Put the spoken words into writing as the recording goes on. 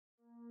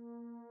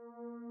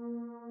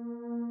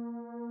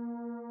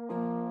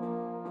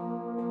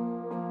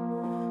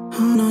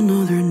On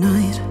another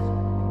night,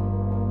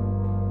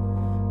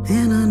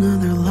 in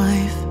another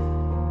life,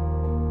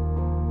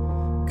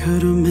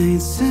 could've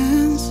made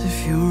sense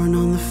if you weren't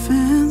on the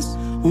fence.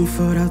 1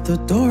 foot out the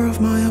door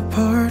of my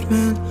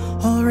apartment,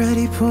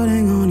 already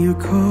putting on your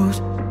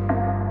coat.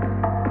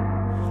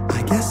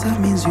 I guess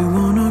that means you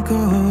wanna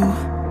go.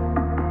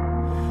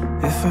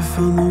 If I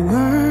found the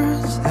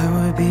words, that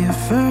would be a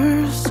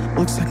first.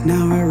 Looks like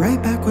now we're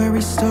right back where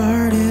we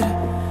started.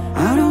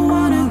 I don't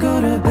wanna go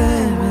to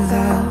bed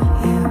without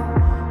you,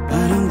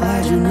 but I'm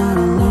glad you're not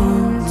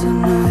alone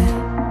tonight.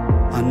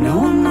 I know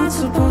I'm not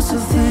supposed to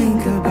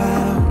think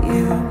about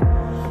you,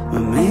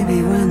 but maybe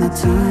when the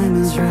time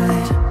is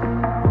right.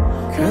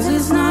 'Cause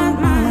it's not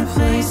my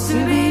place to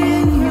be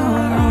in your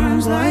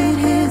arms. Light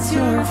hits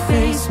your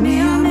face, me,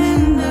 I'm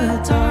in the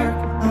dark.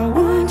 I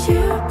want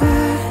you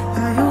back,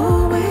 I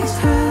always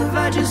have.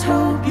 I just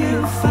hope you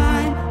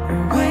find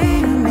your way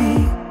to me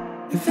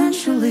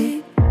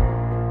eventually.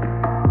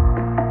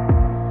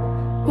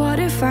 What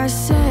if I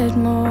said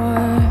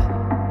more?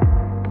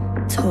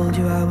 Told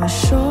you I was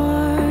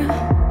sure.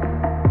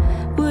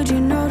 Would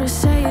you know to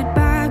say it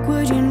back?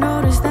 Would you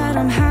notice that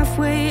I'm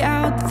halfway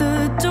out the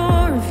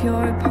door of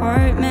your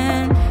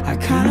apartment? I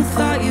kinda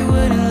thought you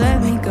wouldn't let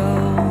me go.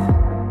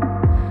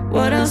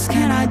 What else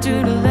can I do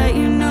to let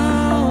you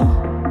know?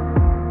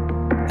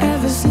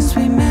 Ever since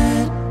we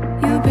met,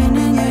 you've been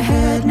in your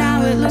head. Now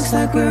it looks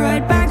like we're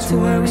right back to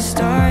where we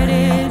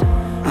started.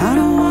 I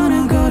don't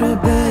wanna go to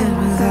bed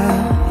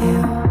without you,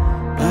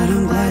 but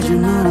I'm glad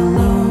you're not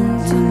alone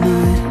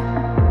tonight.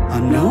 I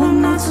know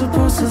I'm not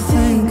supposed to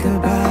think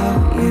about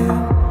you,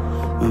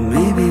 but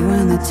maybe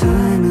when the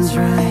time is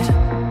right.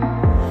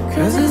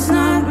 'Cause it's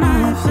not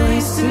my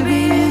place to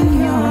be in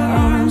your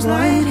arms.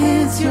 Light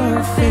hits your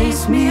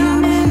face, me,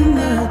 I'm in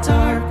the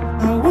dark.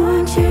 I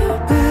want you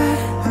back,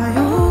 I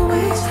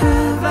always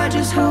have. I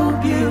just hope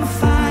you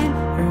find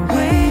your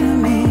way to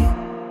me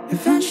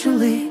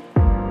eventually.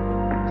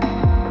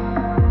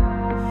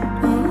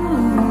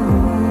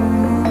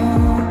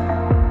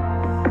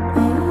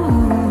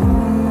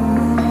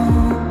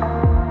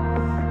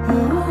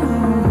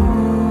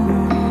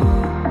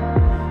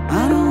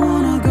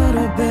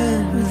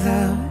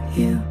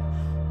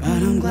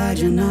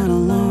 You're not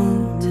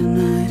alone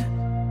tonight.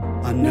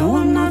 I know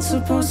I'm not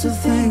supposed to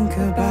think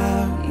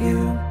about you,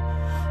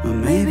 but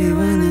maybe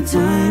when the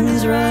time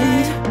is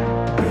right.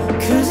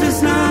 'Cause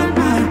it's not